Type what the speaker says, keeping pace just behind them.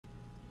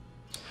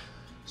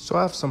So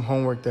I have some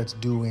homework that's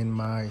due in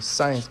my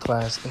science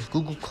class in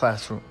Google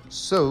Classroom.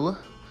 So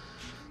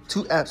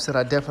two apps that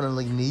I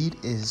definitely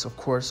need is, of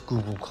course,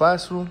 Google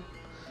Classroom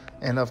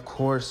and, of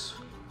course,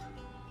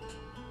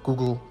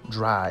 Google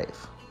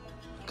Drive.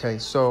 Okay,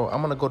 so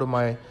I'm gonna go to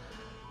my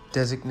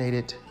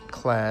designated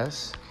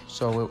class.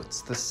 So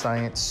it's the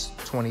Science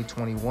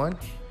 2021.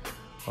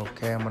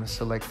 Okay, I'm gonna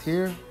select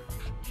here.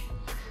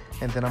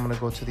 And then I'm gonna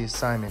go to the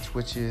assignments,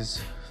 which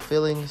is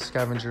filling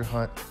scavenger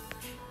hunt.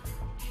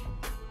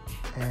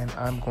 And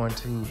I'm going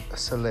to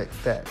select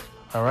that.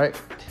 All right,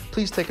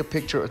 please take a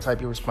picture or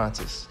type your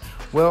responses.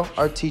 Well,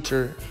 our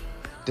teacher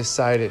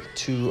decided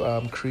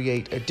to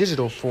create a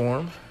digital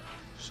form.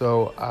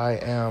 So I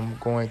am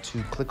going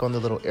to click on the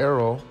little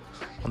arrow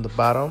on the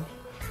bottom,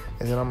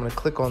 and then I'm going to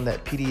click on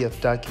that PDF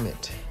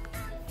document.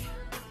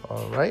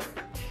 All right,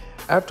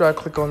 after I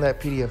click on that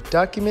PDF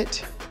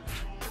document,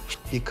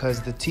 because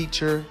the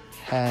teacher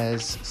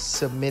has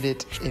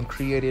submitted and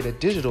created a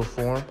digital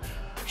form,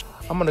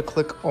 I'm gonna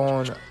click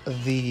on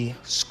the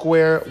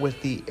square with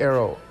the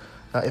arrow.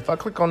 Now, if I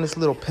click on this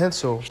little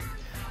pencil,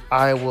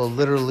 I will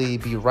literally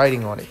be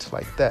writing on it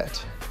like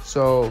that.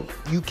 So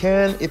you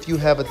can, if you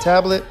have a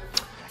tablet,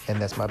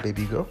 and that's my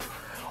baby girl,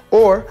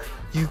 or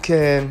you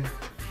can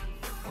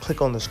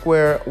click on the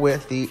square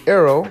with the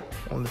arrow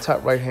on the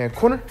top right-hand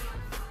corner,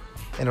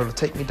 and it'll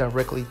take me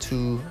directly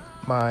to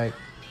my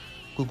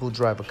Google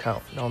Drive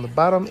account. Now on the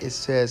bottom, it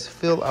says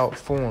fill out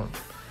form.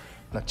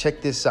 Now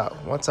check this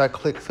out. Once I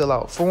click fill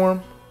out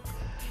form,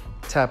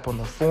 tap on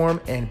the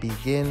form and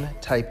begin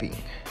typing.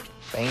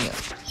 Bam.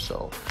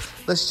 So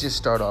let's just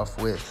start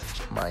off with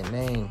my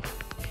name,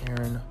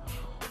 Aaron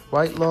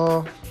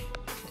Whitelaw,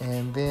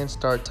 and then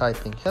start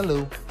typing.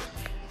 Hello.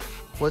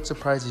 What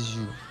surprises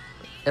you?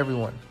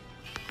 Everyone.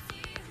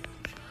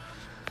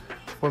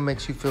 What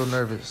makes you feel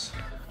nervous?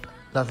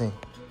 Nothing.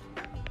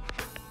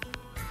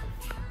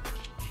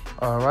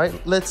 All right,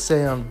 let's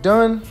say I'm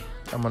done.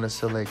 I'm gonna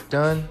select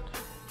done.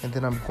 And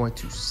then I'm going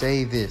to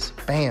save this.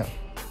 Bam.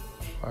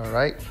 All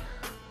right.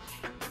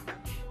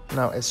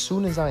 Now, as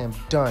soon as I am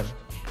done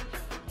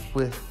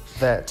with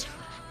that,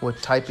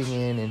 with typing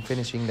in and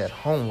finishing that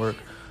homework,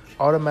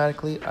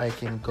 automatically I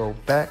can go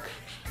back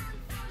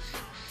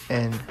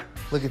and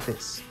look at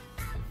this.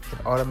 It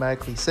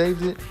automatically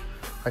saved it.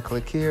 I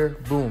click here,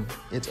 boom,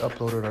 it's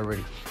uploaded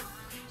already.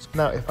 So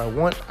now if I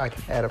want, I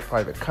can add a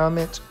private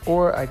comment,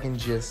 or I can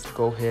just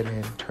go ahead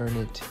and turn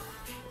it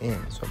in.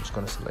 So I'm just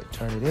gonna select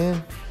turn it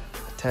in.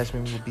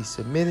 Attachment will be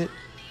submitted.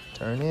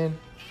 Turn in.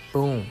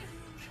 Boom.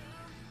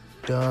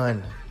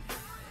 Done.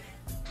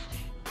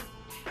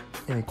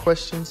 Any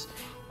questions?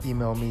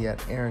 Email me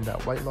at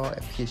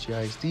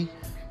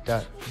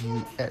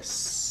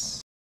aaron.whitelaw@pscisd.us.